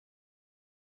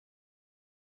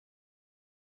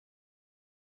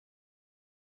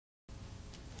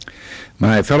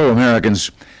My fellow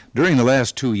Americans, during the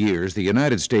last 2 years, the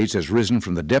United States has risen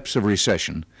from the depths of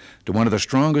recession to one of the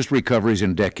strongest recoveries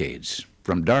in decades,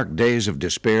 from dark days of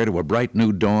despair to a bright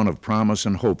new dawn of promise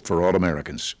and hope for all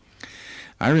Americans.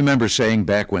 I remember saying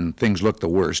back when things looked the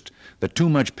worst that too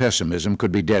much pessimism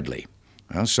could be deadly.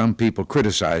 Well, some people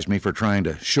criticized me for trying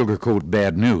to sugarcoat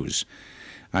bad news.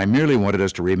 I merely wanted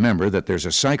us to remember that there's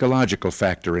a psychological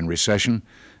factor in recession,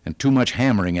 and too much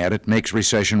hammering at it makes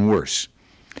recession worse.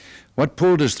 What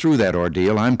pulled us through that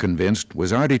ordeal, I'm convinced,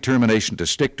 was our determination to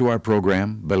stick to our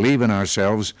program, believe in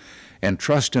ourselves, and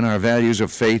trust in our values of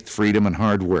faith, freedom, and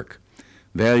hard work,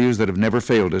 values that have never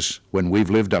failed us when we've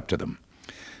lived up to them.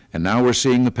 And now we're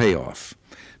seeing the payoff.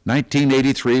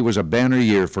 1983 was a banner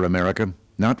year for America,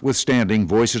 notwithstanding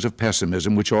voices of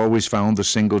pessimism which always found the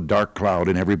single dark cloud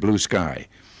in every blue sky.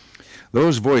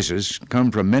 Those voices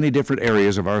come from many different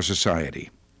areas of our society.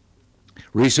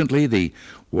 Recently, the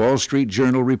Wall Street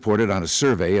Journal reported on a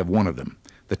survey of one of them,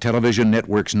 the television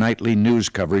network's nightly news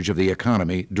coverage of the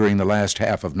economy during the last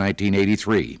half of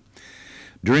 1983.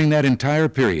 During that entire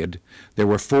period, there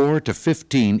were 4 to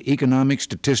 15 economic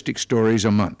statistic stories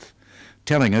a month,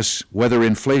 telling us whether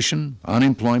inflation,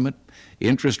 unemployment,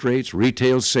 interest rates,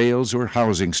 retail sales, or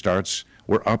housing starts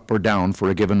were up or down for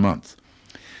a given month.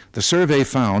 The survey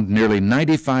found nearly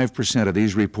 95% of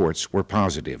these reports were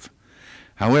positive.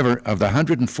 However, of the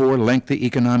 104 lengthy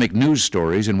economic news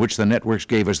stories in which the networks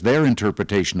gave us their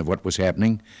interpretation of what was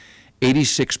happening,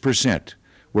 86%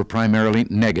 were primarily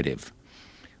negative.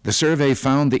 The survey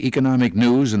found the economic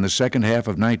news in the second half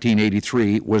of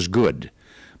 1983 was good,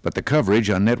 but the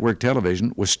coverage on network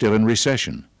television was still in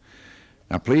recession.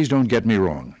 Now, please don't get me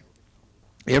wrong.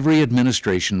 Every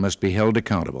administration must be held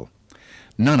accountable.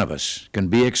 None of us can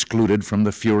be excluded from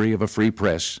the fury of a free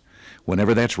press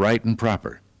whenever that's right and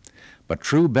proper. But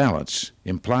true balance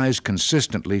implies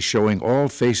consistently showing all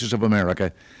faces of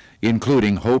America,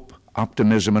 including hope,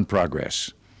 optimism, and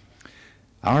progress.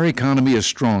 Our economy is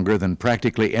stronger than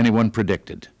practically anyone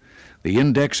predicted. The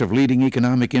index of leading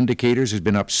economic indicators has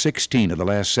been up 16 of the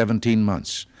last 17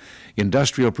 months.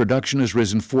 Industrial production has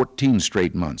risen 14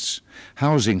 straight months.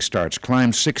 Housing starts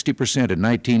climbed 60% in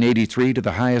 1983 to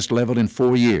the highest level in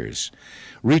 4 years.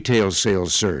 Retail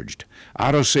sales surged.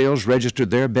 Auto sales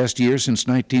registered their best year since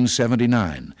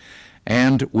 1979.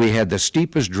 And we had the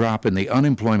steepest drop in the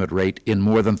unemployment rate in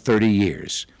more than 30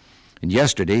 years. And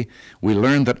yesterday, we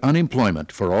learned that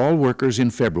unemployment for all workers in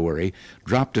February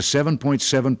dropped to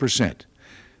 7.7%.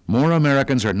 More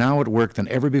Americans are now at work than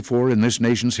ever before in this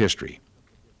nation's history.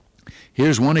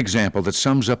 Here's one example that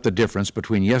sums up the difference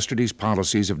between yesterday's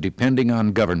policies of depending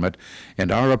on government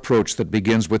and our approach that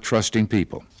begins with trusting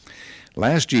people.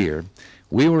 Last year,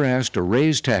 we were asked to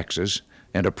raise taxes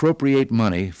and appropriate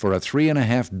money for a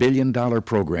 $3.5 billion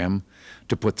program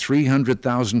to put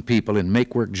 300,000 people in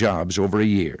make-work jobs over a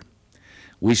year.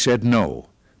 We said no,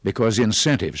 because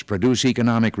incentives produce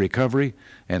economic recovery,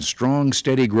 and strong,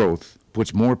 steady growth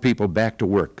puts more people back to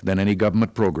work than any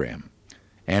government program.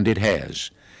 And it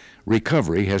has.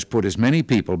 Recovery has put as many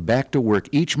people back to work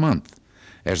each month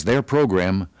as their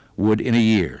program would in a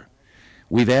year.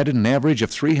 We've added an average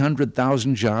of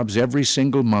 300,000 jobs every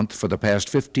single month for the past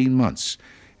 15 months,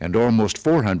 and almost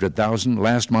 400,000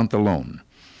 last month alone.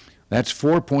 That's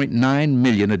 4.9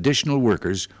 million additional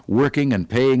workers working and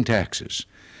paying taxes.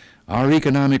 Our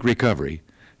economic recovery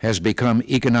has become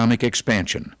economic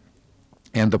expansion,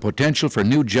 and the potential for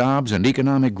new jobs and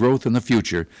economic growth in the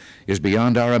future is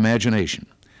beyond our imagination.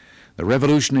 The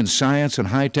revolution in science and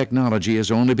high technology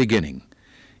is only beginning.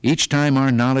 Each time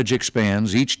our knowledge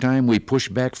expands, each time we push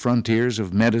back frontiers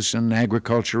of medicine,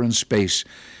 agriculture, and space,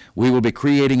 we will be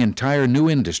creating entire new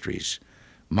industries,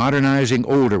 modernizing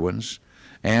older ones,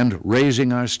 and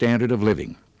raising our standard of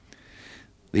living.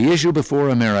 The issue before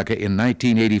America in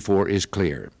 1984 is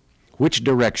clear. Which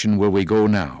direction will we go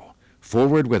now?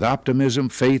 Forward with optimism,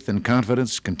 faith, and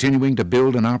confidence, continuing to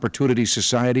build an opportunity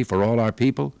society for all our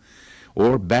people?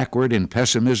 Or backward in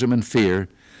pessimism and fear,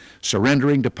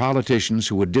 surrendering to politicians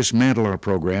who would dismantle our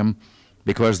program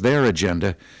because their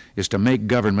agenda is to make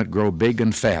government grow big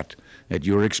and fat at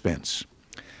your expense?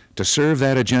 To serve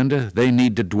that agenda, they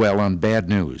need to dwell on bad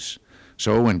news.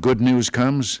 So when good news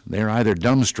comes, they're either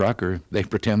dumbstruck or they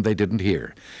pretend they didn't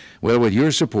hear. Well, with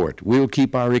your support, we'll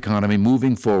keep our economy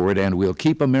moving forward, and we'll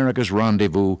keep America's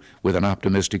rendezvous with an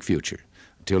optimistic future.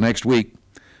 Until next week,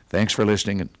 thanks for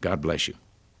listening, and God bless you.